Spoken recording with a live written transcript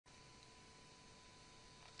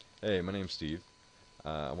Hey, my name's Steve.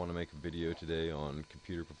 I want to make a video today on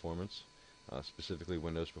computer performance, specifically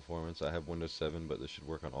Windows performance. I have Windows 7, but this should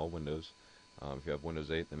work on all Windows. If you have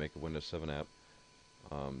Windows 8, then make a Windows 7 app.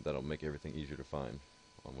 That'll make everything easier to find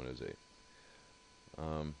on Windows 8.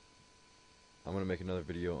 Um, I'm going to make another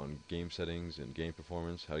video on game settings and game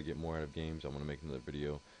performance, how to get more out of games. I'm going to make another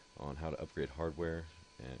video on how to upgrade hardware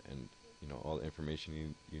and all the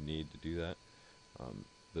information you need to do that. Um,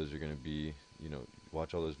 those are going to be,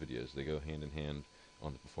 watch all those videos. They go hand in hand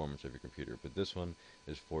on the performance of your computer. But this one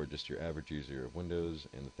is for just your average user of Windows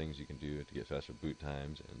and the things you can do to get faster boot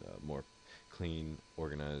times and more clean,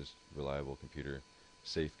 organized, reliable computer,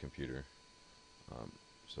 safe computer.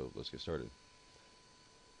 So let's get started.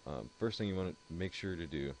 First thing you want to make sure to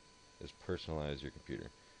do is personalize your computer.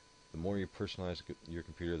 The more you personalize your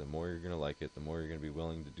computer, the more you're going to like it, the more you're going to be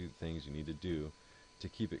willing to do the things you need to do to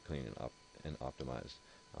keep it clean and optimized.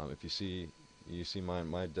 If you see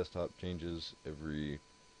my desktop changes every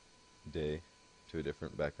day to a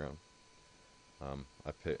different background. I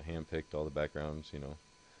hand-picked all the backgrounds,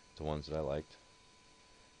 to ones that I liked.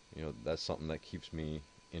 That's something that keeps me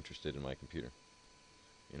interested in my computer,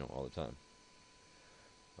 all the time.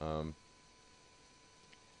 Um,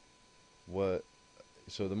 what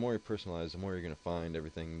So the more you personalize, the more you're going to find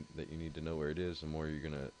everything that you need to know where it is, the more you're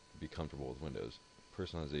going to be comfortable with Windows.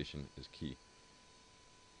 Personalization is key.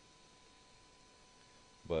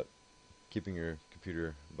 But keeping your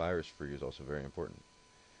computer virus-free is also very important,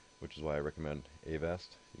 which is why I recommend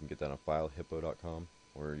Avast. You can get that on filehippo.com,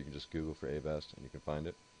 or you can just Google for Avast and you can find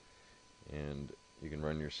it. And you can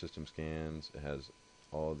run your system scans. It has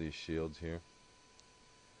all these shields here.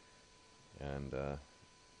 And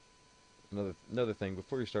another thing,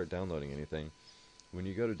 before you start downloading anything, when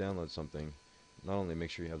you go to download something, not only make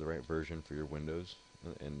sure you have the right version for your Windows,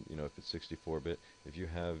 and if it's 64-bit, if you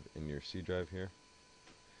have in your C drive here,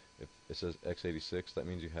 if it says x86, that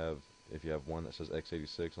means if you have one that says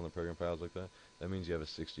x86 on the program files like that, that means you have a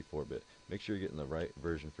 64-bit. Make sure you're getting the right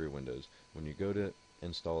version for your Windows. When you go to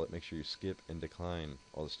install it, make sure you skip and decline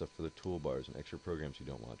all the stuff for the toolbars and extra programs you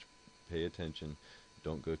don't watch. Pay attention.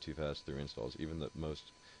 Don't go too fast through installs. Even the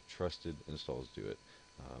most trusted installs do it.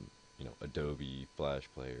 Adobe, Flash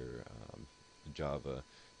Player, Java,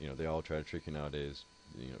 they all try to trick you nowadays.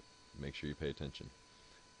 Make sure you pay attention.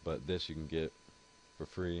 But this you can get for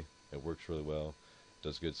free. It works really well.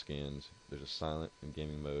 Does good scans. There's a silent and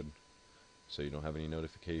gaming mode, so you don't have any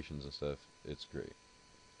notifications and stuff. It's great.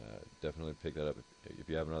 Definitely pick that up. If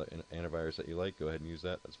you have another antivirus that you like, go ahead and use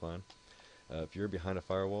that. That's fine. If you're behind a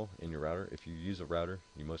firewall in your router, if you use a router,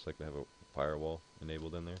 you most likely have a firewall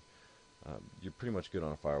enabled in there. You're pretty much good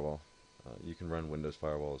on a firewall. You can run Windows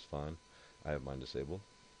Firewall is fine. I have mine disabled,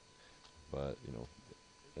 but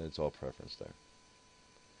it's all preference there.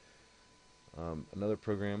 Another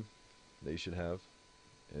program that you should have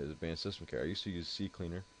is Advanced System Care. I used to use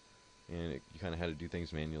CCleaner, and you kind of had to do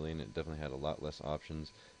things manually, and it definitely had a lot less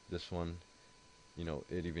options. This one,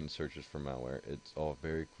 it even searches for malware. It's all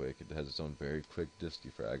very quick. It has its own very quick disk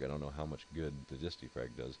defrag. I don't know how much good the disk defrag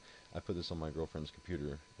does. I put this on my girlfriend's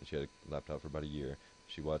computer, and she had a laptop for about a year.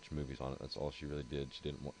 She watched movies on it. That's all she really did. She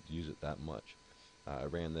didn't use it that much. I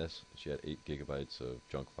ran this. She had 8 gigabytes of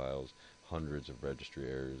junk files, hundreds of registry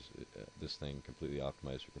errors. This thing completely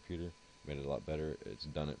optimized her computer, made it a lot better. It's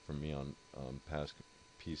done it for me on past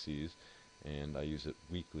PCs, and I use it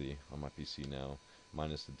weekly on my PC now,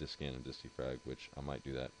 minus the disk scan and disk defrag, which I might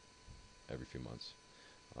do that every few months.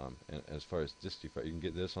 And as far as disk defrag, you can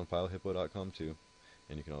get this on filehippo.com too,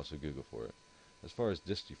 and you can also Google for it. As far as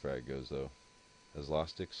disk defrag goes, though,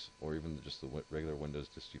 Elastic's or even just the regular Windows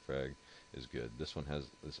disk defrag is good. This one has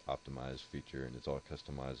this optimized feature, and it's all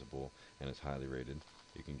customizable, and it's highly rated.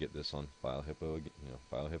 You can get this on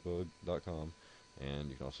filehippo.com, and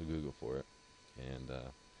you can also Google for it, and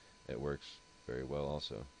it works very well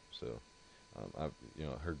also. So I've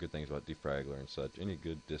heard good things about defragler and such. Any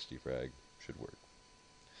good disk defrag should work.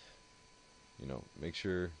 Make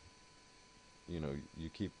sure you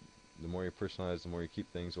keep, the more you personalize, the more you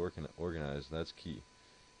keep things organized. That's key.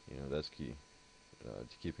 That's key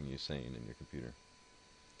to keeping you sane in your computer.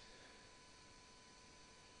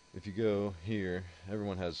 If you go here,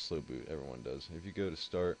 everyone has slow boot. Everyone does. If you go to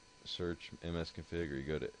Start, Search, MS Config, or you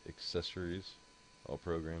go to Accessories, all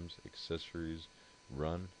programs, Accessories,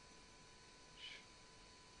 Run.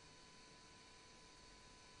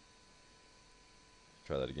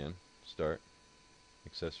 Try that again. Start,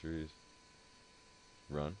 Accessories,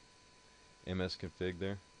 Run. MS Config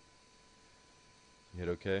there. You hit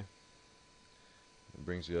OK. It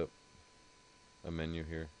brings you up a menu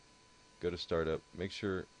here. Go to Startup. Make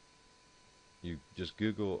sure you just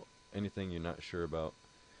Google anything you're not sure about,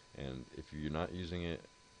 And if you're not using it,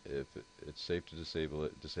 if it's safe to disable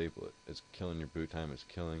it, disable it. It's killing your boot time. It's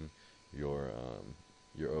killing your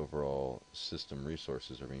overall system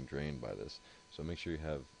resources are being drained by this. So make sure you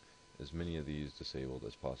have as many of these disabled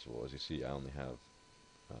as possible. As you see, I only have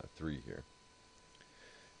 3 here.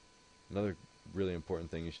 Another really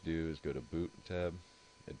important thing you should do is go to Boot tab,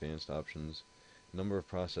 Advanced Options. Number of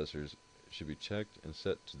processors should be checked and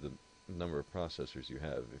set to the number of processors you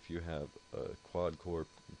have. If you have a quad-core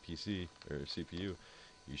PC or CPU,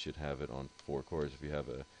 you should have it on 4 cores. If you have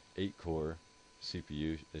a 8-core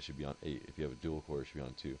CPU, it should be on 8. If you have a dual core, it should be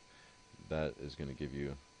on 2. That is going to give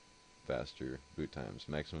you faster boot times.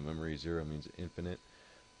 Maximum memory 0 means infinite.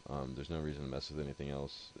 There's no reason to mess with anything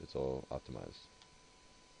else. It's all optimized.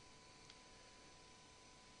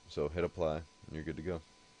 So hit apply, and you're good to go.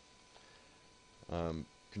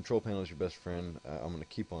 Control panel is your best friend. I'm going to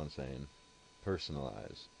keep on saying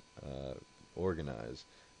personalize, organize,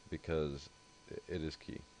 because it is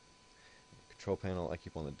key. Control panel, I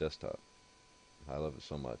keep on the desktop. I love it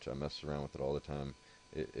so much. I mess around with it all the time.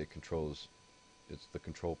 It controls, it's the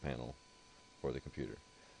control panel for the computer.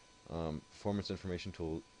 Performance information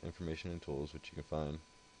and tools, which you can find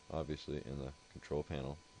obviously in the control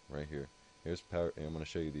panel right here. Here's power. I'm going to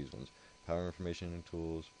show you these ones: power information and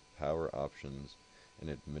tools, power options, and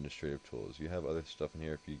administrative tools. You have other stuff in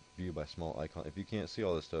here. If you view by small icon, if you can't see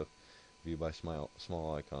all this stuff, view by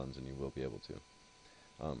small icons, and you will be able to.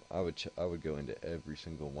 I would go into every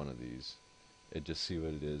single one of these and just see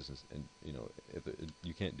what it is, and you know, if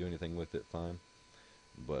you can't do anything with it, fine.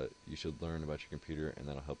 But you should learn about your computer, and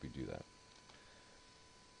that'll help you do that.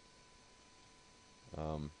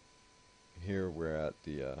 Here we're at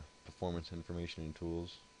the performance information and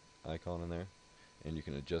tools icon in there, and you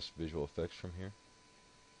can adjust visual effects from here,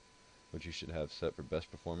 which you should have set for best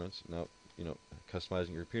performance. Now, you know,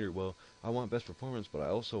 customizing your computer, well, I want best performance, but I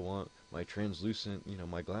also want my translucent, you know,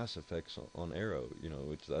 my glass effects on Arrow, you know,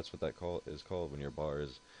 which that's what that is called when your bar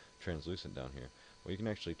is translucent down here. Well, you can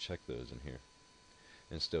actually check those in here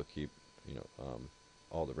and still keep, you know,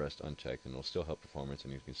 all the rest unchecked, and it'll still help performance,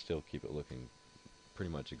 and you can still keep it looking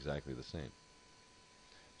pretty much exactly the same.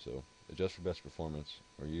 So adjust for best performance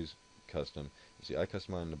or use custom. You see,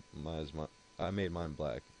 I made mine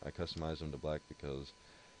black. I customized them to black because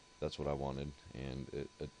that's what I wanted, and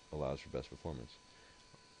it allows for best performance.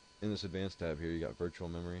 In this advanced tab here, you got virtual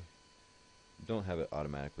memory. Don't have it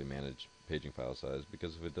automatically manage paging file size,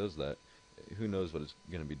 because if it does that, who knows what it's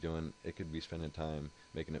going to be doing. It could be spending time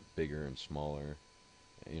making it bigger and smaller.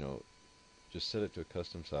 You know, just set it to a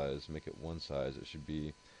custom size, make it one size. It should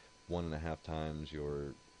be 1.5 times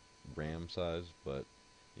your RAM size, but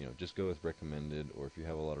you know, just go with recommended, or if you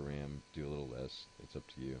have a lot of RAM, do a little less. It's up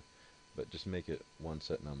to you. But just make it one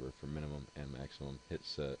set number for minimum and maximum. Hit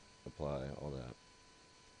set, apply, all that.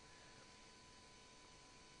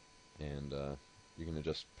 And you can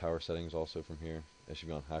adjust power settings also from here. It should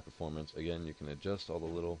be on high performance. Again, you can adjust all the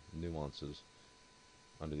little nuances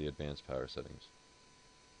under the advanced power settings,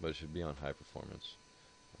 but it should be on high performance.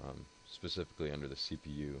 Specifically under the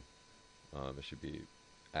CPU, it should be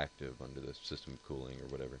active under the system cooling or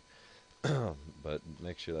whatever. But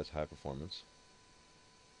make sure that's high performance.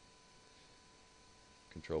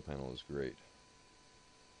 Control panel is great.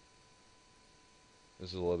 This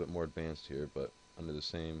is a little bit more advanced here, but under the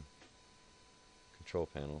same control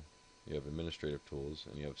panel, you have administrative tools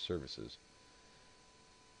and you have services.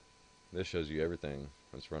 This shows you everything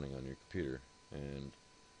that's running on your computer, and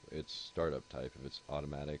its startup type, if it's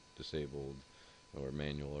automatic, disabled, or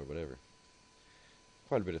manual, or whatever.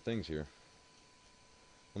 Quite a bit of things here.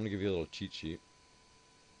 I'm going to give you a little cheat sheet.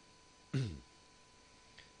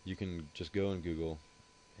 You can just go and Google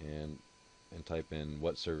and type in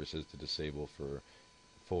what services to disable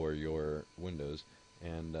for your Windows,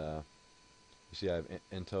 and you see I have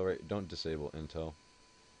Intel. Right? Don't disable Intel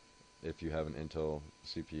if you have an Intel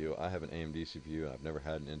CPU. I have an AMD CPU. I've never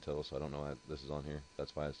had an Intel, so I don't know why this is on here.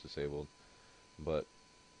 That's why it's disabled. But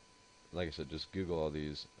like I said, just Google all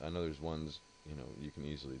these. I know there's ones, you know, you can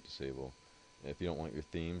easily disable. If you don't want your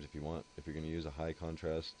themes, if you're going to use a high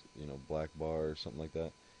contrast, you know, black bar or something like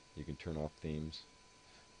that, you can turn off themes.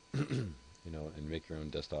 You know, and make your own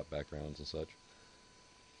desktop backgrounds and such.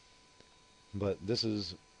 But this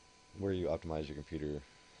is where you optimize your computer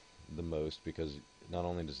the most, because not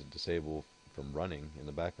only does it disable from running in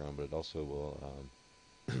the background, but it also will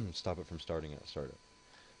stop it from starting at startup.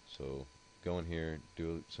 So go in here,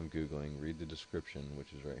 do some Googling, read the description,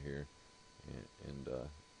 which is right here, and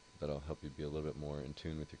that'll help you be a little bit more in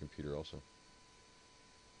tune with your computer also.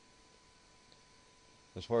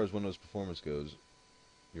 As far as Windows performance goes,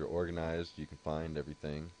 you're organized, you can find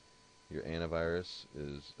everything, your antivirus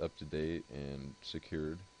is up to date and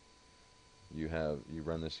secured. You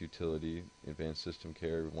run this utility, Advanced System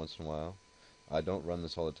Care, every once in a while. I don't run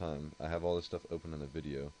this all the time. I have all this stuff open in the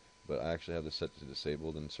video, but I actually have this set to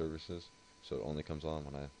disabled in services, so it only comes on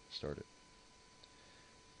when I start it.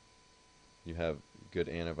 You have good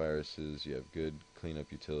antiviruses, you have good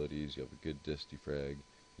cleanup utilities, you have a good disk defrag,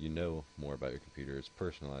 you know more about your computer, it's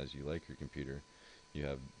personalized, you like your computer, you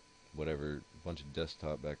have whatever bunch of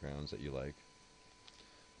desktop backgrounds that you like,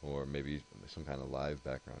 or maybe some kind of live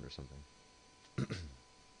background or something.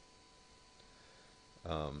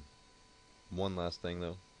 One last thing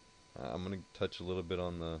though, I'm going to touch a little bit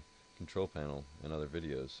on the control panel in other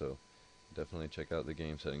videos, so definitely check out the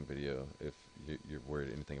game setting video if you're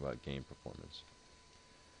worried anything about game performance.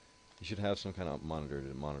 You should have some kind of monitor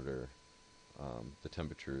to monitor the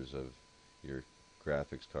temperatures of your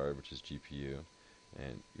graphics card, which is GPU,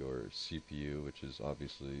 and your CPU, which is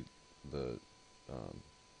obviously the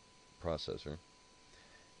processor.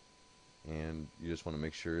 And you just want to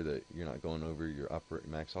make sure that you're not going over your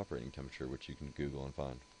max operating temperature, which you can Google and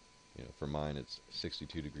find. You know, for mine it's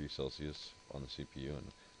 62 degrees Celsius on the CPU,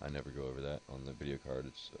 and I never go over that. On the video card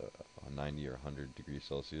it's 90 or 100 degrees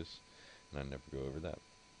Celsius, and I never go over that.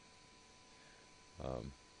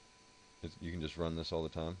 You can just run this all the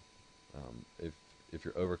time. If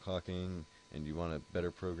you're overclocking and you want a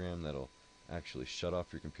better program that'll actually shut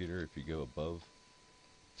off your computer if you go above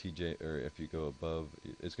if you go above,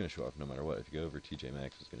 it's going to shut off no matter what. If you go over TJ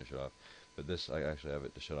Maxx, it's going to shut off. But this, I actually have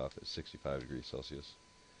it to shut off at 65 degrees Celsius.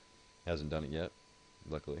 Hasn't done it yet,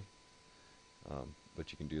 luckily.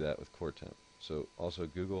 But you can do that with Core Temp. So also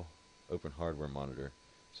Google Open Hardware Monitor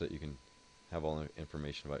so that you can have all the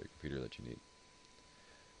information about your computer that you need.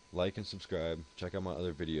 Like and subscribe. Check out my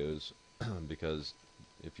other videos because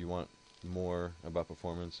if you want more about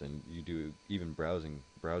performance and you do even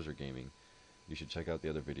browser gaming, you should check out the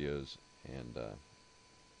other videos, and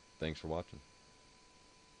thanks for watching.